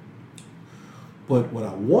 But what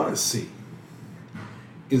I want to see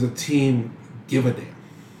is a team give a damn.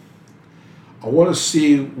 I want to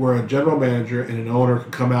see where a general manager and an owner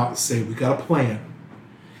can come out and say, we got a plan.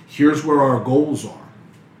 Here's where our goals are.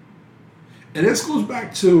 And this goes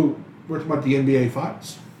back to, we're talking about the NBA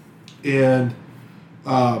Finals. And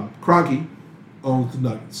Kroenke owns the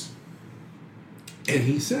Nuggets. And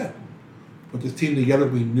he said, put this team together.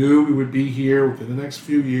 We knew we would be here within the next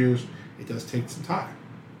few years. It does take some time.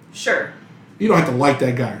 Sure. You don't have to like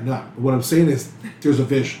that guy or not. But what I'm saying is there's a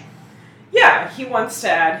vision. Yeah, he wants to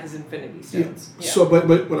add his Infinity Stones. Yeah. So, but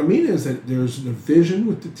what I mean is that there's a vision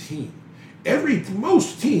with the team.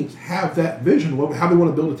 Most teams have that vision, how they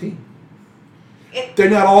want to build a team. they're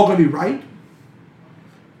not all going to be right.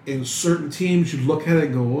 In certain teams, you look at it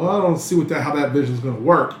and go, well, I don't see how that vision is going to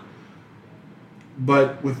work.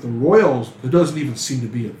 But with the Royals, there doesn't even seem to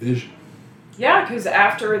be a vision. Yeah, because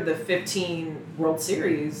after the 15 World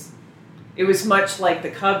Series, it was much like the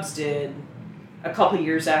Cubs did a couple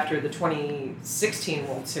years after the 2016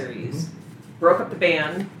 World Series. Mm-hmm. Broke up the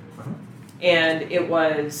band, and it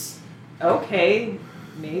was, okay,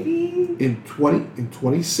 maybe? In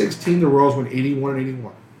 2016, the Royals went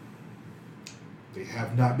 81-81. They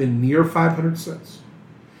have not been near 500 since.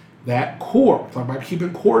 That core, talking about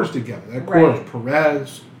keeping cores together, that core of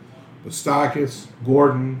Perez, Moustakas,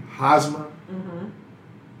 Gordon, Hosmer,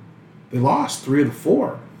 they lost 3 of the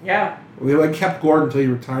 4. Yeah. Well, they kept Gordon until he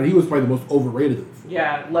retired. He was probably the most overrated of the 4.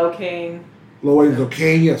 Yeah,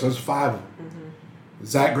 Locaine, yes, there's 5 of them.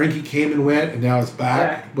 Zach Greinke came and went, and now he's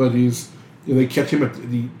back, but they kept him at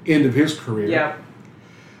the end of his career. Yeah.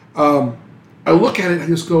 I look at it and I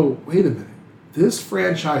just go, wait a minute. This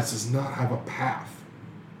franchise does not have a path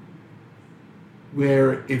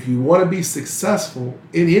where if you want to be successful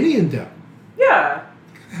in any endeavor, you got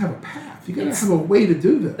to have a path. You got to have a way to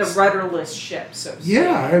do this. The rudderless ship, so to speak.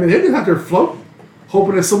 Yeah, I mean, they're just out there floating,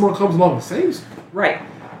 hoping that someone comes along and saves them. Right.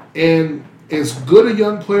 And as good a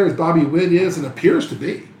young player as Bobby Witt is and appears to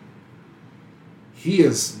be, he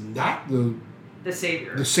is not the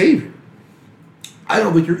savior. The savior. I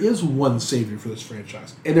don't think there is one savior for this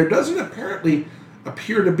franchise. And there doesn't apparently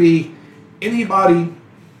appear to be anybody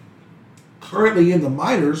currently in the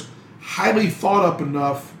minors highly thought of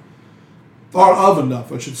enough,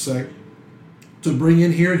 I should say, to bring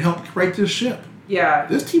in here and help right this ship. Yeah.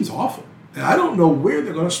 This team's awful. And I don't know where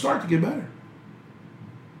they're going to start to get better.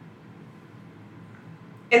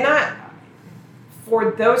 And that,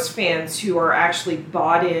 for those fans who are actually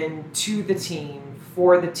bought in to the team,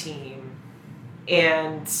 for the team,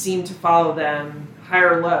 and seem to follow them high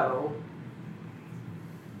or low,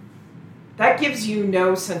 that gives you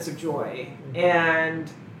no sense of joy. And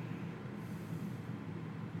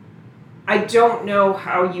I don't know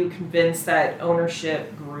how you convince that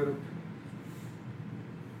ownership group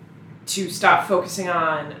to stop focusing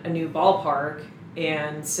on a new ballpark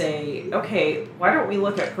and say, okay, why don't we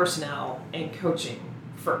look at personnel and coaching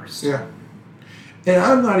first? Yeah. And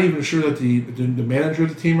I'm not even sure that the manager of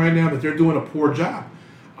the team right now, that they're doing a poor job.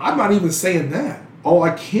 I'm not even saying that. All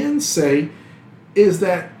I can say is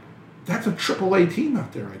that that's a AAA team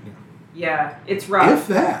out there right now. Yeah, it's rough. If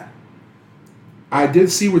that. I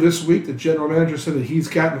did see where this week the general manager said that he's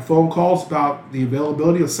gotten phone calls about the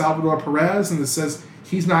availability of Salvador Perez, and it says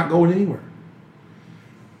he's not going anywhere.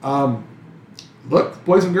 Look,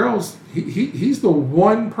 boys and girls, he's the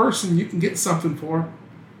one person you can get something for.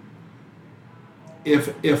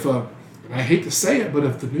 If I hate to say it, but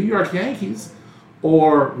if the New York Yankees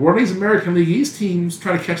or one of these American League East teams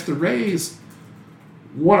trying to catch the Rays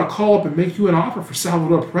want to call up and make you an offer for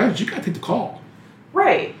Salvador Perez, you got to take the call.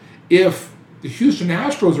 Right. If the Houston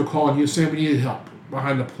Astros are calling you saying we need help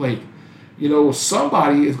behind the plate,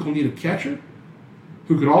 somebody is going to need a catcher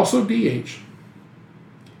who could also DH.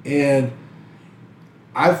 And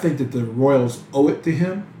I think that the Royals owe it to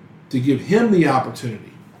him to give him the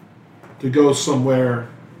opportunity to go somewhere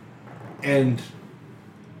and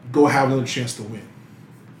go have another chance to win.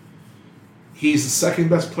 He's the second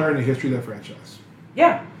best player in the history of that franchise.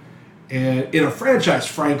 Yeah. And in a franchise,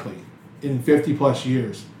 frankly, in 50-plus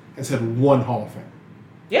years, has had one Hall of Fame.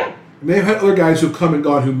 Yeah. And they've had other guys who've come and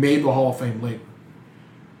gone who made the Hall of Fame later.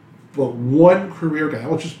 But one career guy,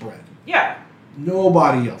 that was just Brett. Yeah.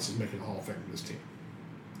 Nobody else is making the Hall of Fame in this team.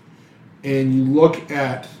 And you look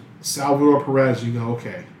at Salvador Perez, you go,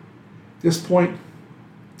 okay, at this point,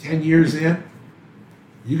 10 years in,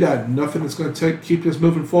 you got nothing that's going to keep this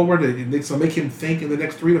moving forward. It's going to make him think in the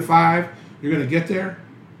next 3 to 5, you're going to get there.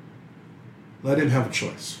 Let him have a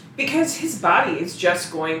choice. Because his body is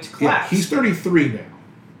just going to collapse. Yeah, he's 33 now.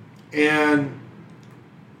 And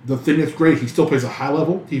the thing that's great, he still plays a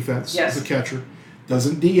high-level defense as a catcher.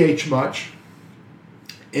 Doesn't DH much.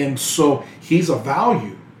 And so he's a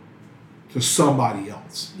value to somebody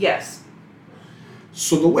else. Yes.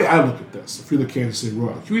 So the way I look at this, if you're the Kansas City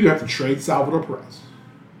Royals, you either have to trade Salvador Perez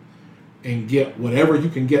and get whatever you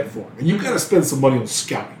can get for him. And you've got to spend some money on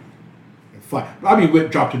scouting and fight. I mean,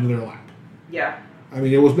 Witt dropped into their lap. Yeah. I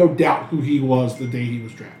mean, there was no doubt who he was the day he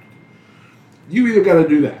was drafted. You either got to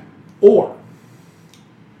do that, or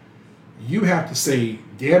you have to say,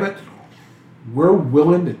 damn it, we're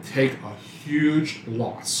willing to take a huge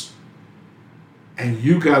loss. And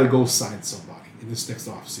you got to go sign somebody in this next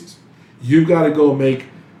offseason. You got to go make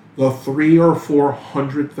the $300,000 or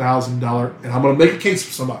 $400,000, and I'm going to make a case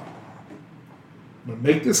for somebody. I'm going to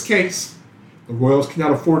make this case The Royals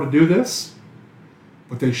cannot afford to do this,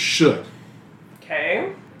 but they should.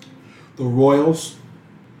 Okay. The Royals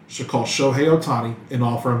should call Shohei Ohtani and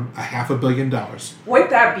offer him $500 million. Wouldn't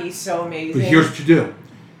that be so amazing? But here's what you do.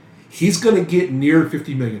 He's going to get near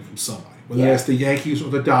 $50 million from somebody, whether that's the Yankees or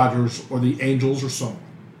the Dodgers or the Angels or someone.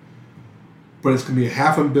 But it's going to be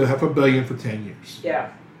 $500 million for 10 years.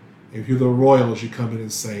 Yeah. If you're the Royals, you come in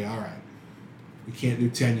and say, all right, we can't do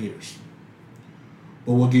 10 years.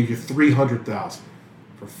 But we'll give you $300,000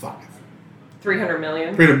 for 5. $300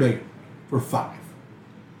 million? $300 million for 5.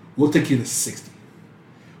 We'll take you to 60.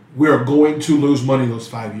 We're going to lose money those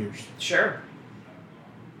 5 years. Sure.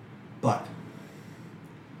 But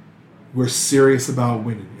we're serious about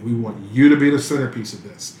winning. And we want you to be the centerpiece of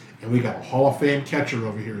this. And we got a Hall of Fame catcher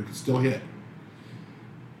over here who can still hit.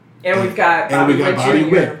 And we've got Bobby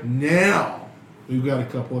Witt. Now, we've got a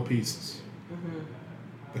couple of pieces. Mm-hmm.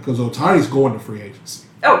 Because Ohtani's going to free agency.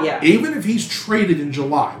 Oh, yeah. Even if he's traded in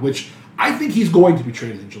July, which I think he's going to be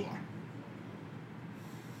traded in July.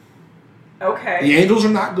 Okay. The Angels are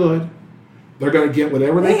not good. They're going to get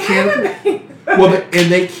whatever they can. Well,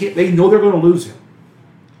 they can't. They know they're going to lose him.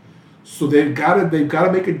 So they've got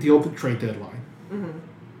to make a deal at the trade deadline. Mm-hmm.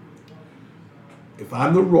 If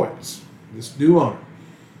I'm the Royals, this new owner,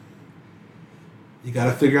 you got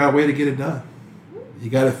to figure out a way to get it done. You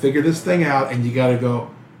got to figure this thing out, and you got to go,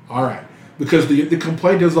 all right. Because the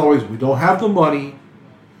complaint is always, we don't have the money.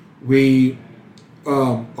 We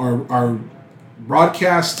our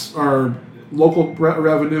broadcasts, our local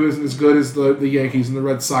revenue isn't as good as the Yankees and the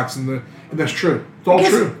Red Sox, and that's true. It's all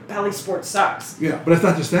true. Bally Sports sucks. Yeah, but it's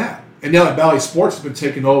not just that. And now that Bally Sports has been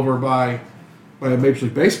taken over by Major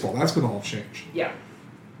League Baseball, that's going to all change. Yeah.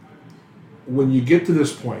 When you get to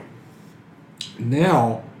this point,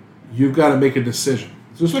 now you've got to make a decision.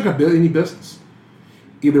 It's just like any business.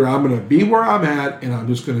 Either I'm going to be where I'm at, and I'm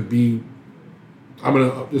just going to try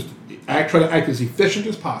to act as efficient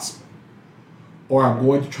as possible, or I'm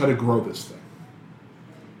going to try to grow this thing.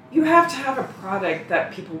 You have to have a product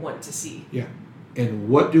that people want to see. Yeah. And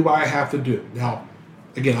what do I have to do? Now,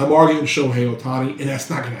 again, I'm arguing Shohei Ohtani, and that's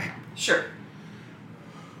not going to happen. Sure.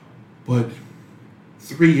 But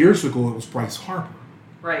 3 years ago, it was Bryce Harper.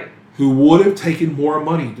 Right. Who would have taken more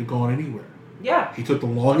money to go anywhere. Yeah. He took the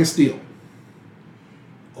longest deal.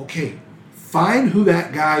 Okay, find who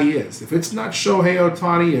that guy is. If it's not Shohei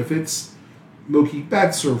Ohtani, if it's Mookie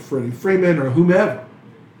Betts or Freddie Freeman or whomever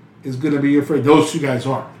is going to be afraid. Those two guys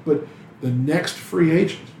aren't. But the next free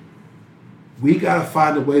agent, we got to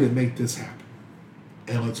find a way to make this happen.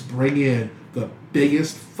 And let's bring in the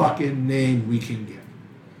biggest fucking name we can get.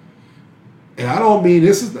 And I don't mean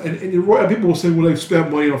this is, and people will say, well, they've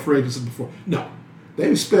spent money on free agency before. No.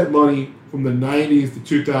 They've spent money from the 90s, the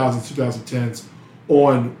 2000s, 2010s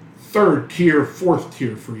on third-tier,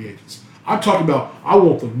 fourth-tier free agents. I'm talking about, I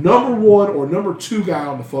want the number 1 or number 2 guy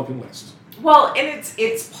on the fucking list. Well, and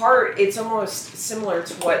it's almost similar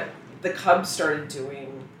to what the Cubs started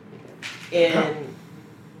doing in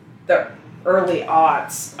the early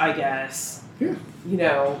aughts, I guess. Yeah. You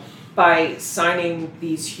know, by signing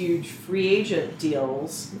these huge free agent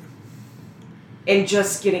deals and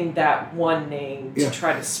just getting that one name to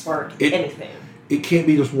try to spark anything. It can't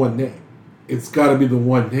be just one name. It's got to be the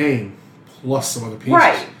one name plus some other pieces.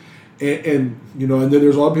 Right. And you know, and then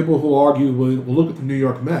there's a lot of people who argue, well, look at the New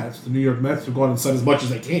York Mets. The New York Mets have gone and signed as much as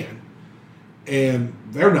they can, and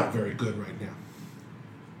they're not very good right now.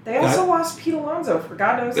 They also lost Pete Alonso for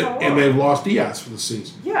God knows how long. And they've lost Diaz for the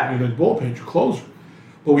season. Yeah. You know, the bullpen, your closer.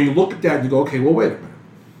 But when you look at that, you go, okay, well, wait a minute.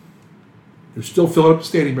 They're still filling up the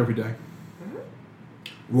stadium every day.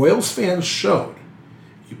 Mm-hmm. Royals fans showed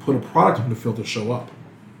you put a product on the field to show up.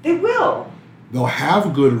 They will. They'll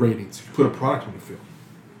have good ratings if you put a product on the field.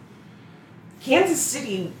 Kansas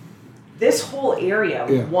City, this whole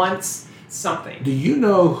area wants something. Do you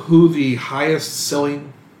know who the highest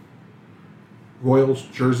selling Royals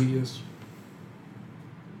jersey is?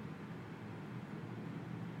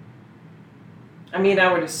 I mean,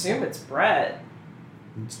 I would assume it's Brett.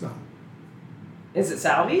 It's not. Is it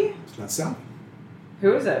Salvi? It's not Salvi.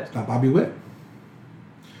 Who is it? It's not Bobby Witt.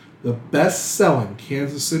 The best-selling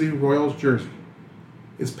Kansas City Royals jersey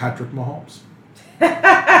is Patrick Mahomes.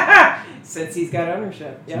 Since he's got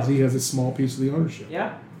ownership. Since he has a small piece of the ownership.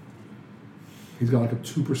 Yeah. He's got like a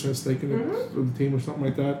 2% stake in the team or something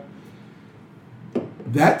like that.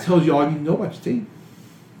 That tells you all you need to know about your team.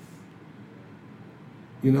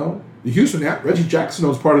 You know? The Reggie Jackson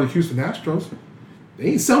was part of the Houston Astros. They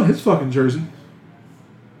ain't selling his fucking jersey.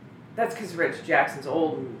 That's because Reggie Jackson's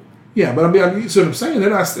old. Yeah, but I mean, so what I'm saying, they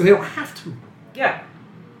don't have to. Yeah.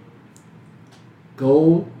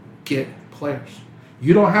 Go get players.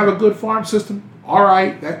 You don't have a good farm system? All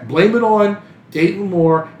right, blame it on Dayton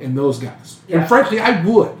Moore and those guys. Yeah. And frankly, I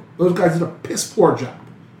would. Those guys did a piss poor job.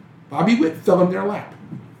 Bobby Witt fell in their lap.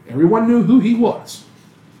 Everyone knew who he was.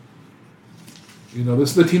 You know, this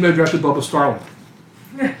is the team that drafted Bubba Starling.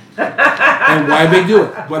 And why they do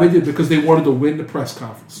it? Why they did it? Because they wanted to win the press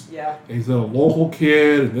conference. Yeah. He's a local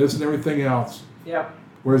kid and this and everything else. Yep.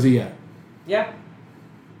 Where's he at? Yeah.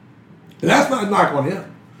 And that's not a knock on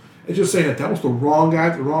him. It's just saying that was the wrong guy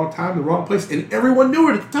at the wrong time, the wrong place, and everyone knew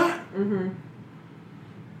it at the time. Mm-hmm.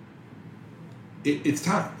 It's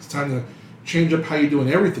time. It's time to change up how you're doing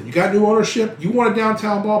everything. You got new ownership. You want a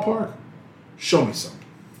downtown ballpark? Show me something.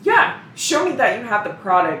 Yeah. Show me that you have the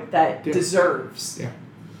product that deserves. Yeah.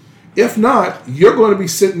 If not, you're going to be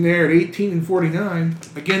sitting there at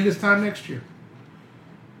 18-49 again this time next year.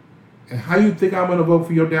 And how you think I'm going to vote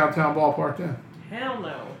for your downtown ballpark then? Hell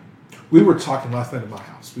no. We were talking last night at my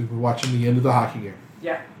house. We were watching the end of the hockey game.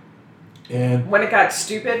 Yeah. And when it got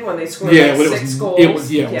stupid, when they scored six goals. It was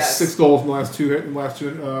 6 goals in the last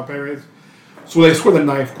two periods. So they scored the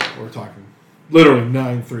 9th goal. We're talking literally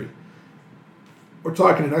 9-3. We're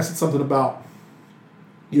talking, and I said something about,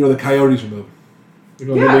 the Coyotes are moving.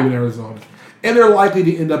 They're leaving Arizona, and they're likely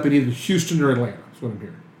to end up in either Houston or Atlanta. That's what I'm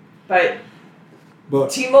hearing. But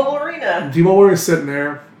T-Mobile Arena. T-Mobile Arena is sitting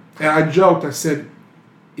there, and I joked. I said,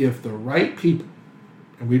 if the right people,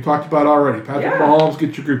 and we talked about already, Patrick Mahomes,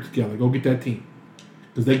 get your group together, go get that team,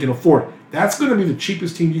 because they can afford it. That's going to be the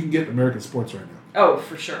cheapest team you can get in American sports right now. Oh,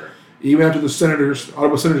 for sure. Even after the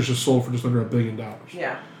Ottawa Senators just sold for just under $1 billion.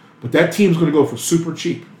 Yeah. But that team's going to go for super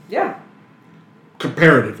cheap. Yeah.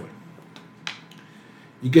 Comparatively.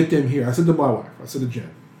 You get them here. I said to my wife, I said to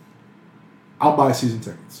Jen, I'll buy season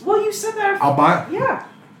tickets. Well, you said that. I'll buy it. Yeah.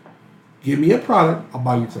 Give me a product, I'll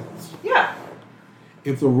buy you tickets. Yeah.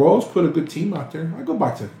 If the Royals put a good team out there, I go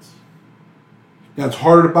buy tickets. Now, it's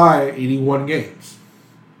harder to buy 81 games.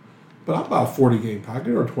 But I'll buy a 40-game packet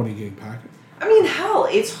or a 20-game packet. I mean, hell,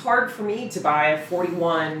 it's hard for me to buy a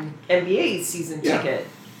 41 NBA season ticket.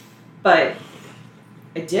 But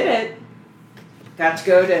I did it. Got to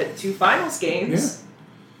go to 2 finals games.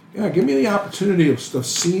 Yeah, give me the opportunity of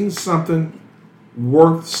seeing something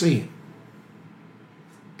worth seeing.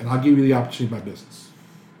 And I'll give you the opportunity to buy business.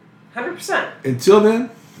 100%. Until then,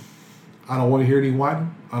 I don't want to hear any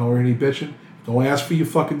whining. I don't want to hear any bitching. Don't ask for your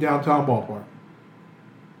fucking downtown ballpark.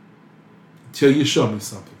 Until you show me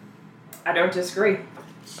something. I don't disagree.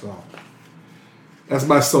 So, that's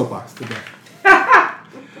my soapbox today.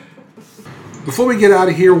 Before we get out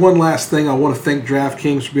of here, one last thing. I want to thank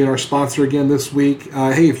DraftKings for being our sponsor again this week.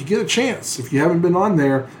 Hey, if you get a chance, if you haven't been on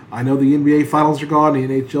there, I know the NBA Finals are gone, the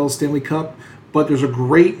NHL Stanley Cup, but there's a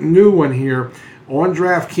great new one here on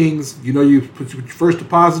DraftKings. You put your first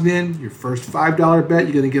deposit in, your first $5 bet,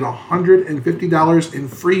 you're going to get $150 in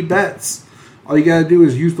free bets. All you got to do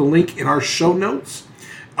is use the link in our show notes.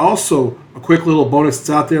 Also, a quick little bonus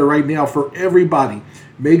that's out there right now for everybody.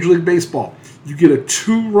 Major League Baseball. You get a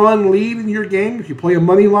 2-run lead in your game. If you play a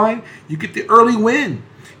money line, you get the early win.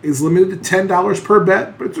 It's limited to $10 per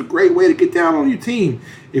bet, but it's a great way to get down on your team.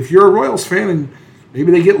 If you're a Royals fan and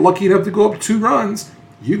maybe they get lucky enough to go up 2 runs,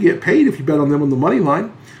 you get paid if you bet on them on the money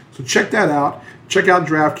line. So check that out. Check out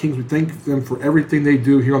DraftKings. We thank them for everything they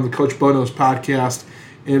do here on the Coach Bonos podcast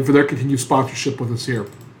and for their continued sponsorship with us here.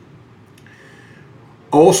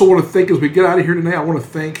 I also want to thank, as we get out of here today, I want to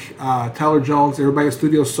thank Tyler Jones, everybody at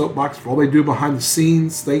Studio Soapbox, for all they do behind the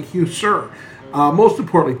scenes. Thank you, sir. Most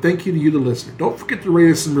importantly, thank you to you, the listener. Don't forget to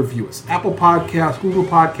rate us and review us. Apple Podcasts, Google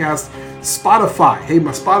Podcasts, Spotify. Hey,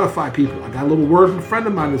 my Spotify people, I got a little word from a friend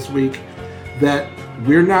of mine this week that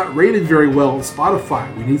we're not rated very well on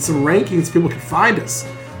Spotify. We need some rankings so people can find us.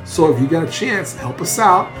 So if you got a chance, help us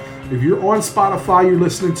out. If you're on Spotify, you're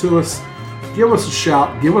listening to us, give us a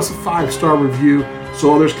shout. Give us a 5-star review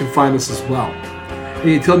so others can find us as well.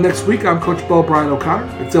 Hey, until next week, I'm Coach Bo Brian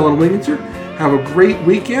O'Connor. It's Ellen Wingington. Have a great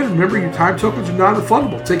weekend. Remember, your time tokens are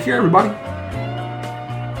non-refundable. Take care, everybody.